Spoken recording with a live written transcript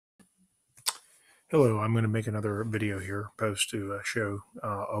Hello, I'm going to make another video here, post to show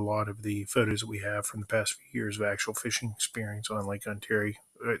a lot of the photos that we have from the past few years of actual fishing experience on Lake Ontario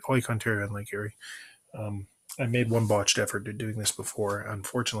and Lake Erie. I made one botched effort at doing this before.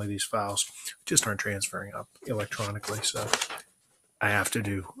 Unfortunately, these files just aren't transferring up electronically, so I have to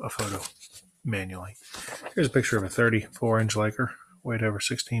do a photo manually. Here's a picture of a 34-inch Laker, weighed over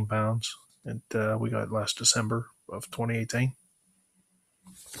 16 pounds, that we got last December of 2018.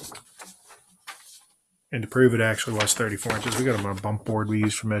 And to prove it actually was 34 inches, we got them on a bump board we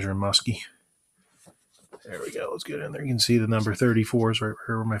use for measuring muskie. There we go. Let's get in there. You can see the number 34 is right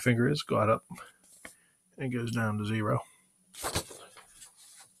here where my finger is. Got up. And it goes down to 0.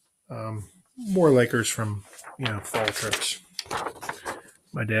 More Lakers from, fall trips.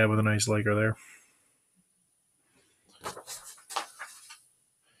 My dad with a nice Laker there.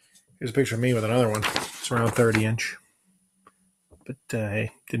 Here's a picture of me with another one. It's around 30 inch. But,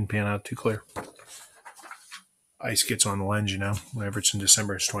 hey, didn't pan out too clear. Ice gets on the lens, whenever it's in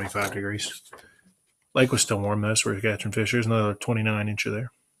December, it's 25 degrees. Lake was still warm though, so we're catching fish. There's another 29 incher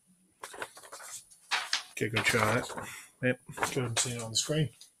there. Okay, good shot. Yep, go ahead and see it on the screen.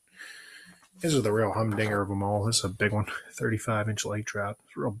 This is the real humdinger of them all. This is a big one, 35-inch lake trout.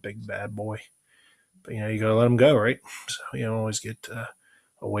 It's a real big bad boy. But you gotta let them go, right? So you don't always get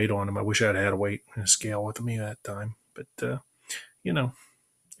a weight on them. I wish I'd had a weight and a scale with me that time. But it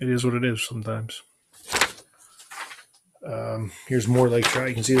is what it is sometimes. Here's more lake trout.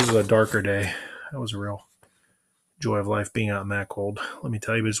 You can see this is a darker day. That was a real joy of life being out in that cold. Let me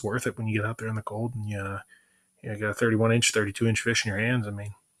tell you, it's worth it when you get out there in the cold and you got a 31-inch, 32-inch fish in your hands. I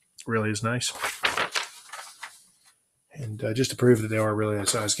mean, it really is nice. And just to prove that they are really that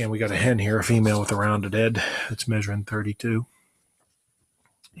size, again, we got a hen here, a female with a rounded head. It's measuring 32.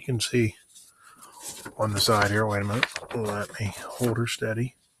 You can see on the side here, wait a minute, let me hold her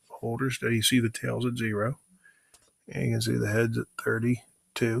steady. Hold her steady. You see the tail's at 0. And you can see the head's at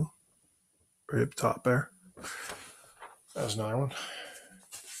 32. Right up top there. That was another one.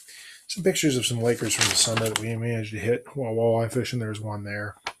 Some pictures of some Lakers from the summer that we managed to hit while walleye fishing. There's one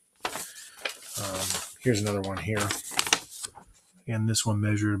there. Here's another one here. Again, this one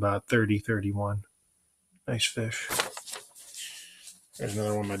measured about 30, 31. Nice fish. There's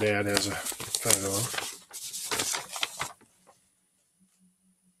another one my dad has a photo of.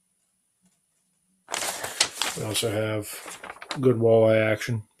 We also have good walleye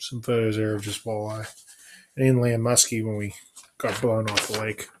action. Some photos there of just walleye. And inland muskie when we got blown off the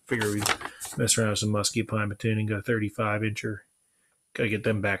lake. Figure we'd mess around with some muskie, pine tuning, got a 35-incher. Got to get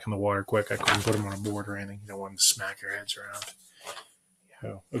them back in the water quick. I couldn't put them on a board or anything. You don't want to smack your heads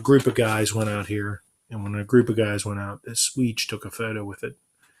around. A group of guys went out here, and when a group of guys went out, we each took a photo with it.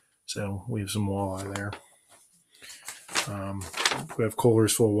 So we have some walleye there. We have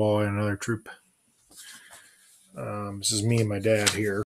coolers full of walleye and another troop. This is me and my dad here.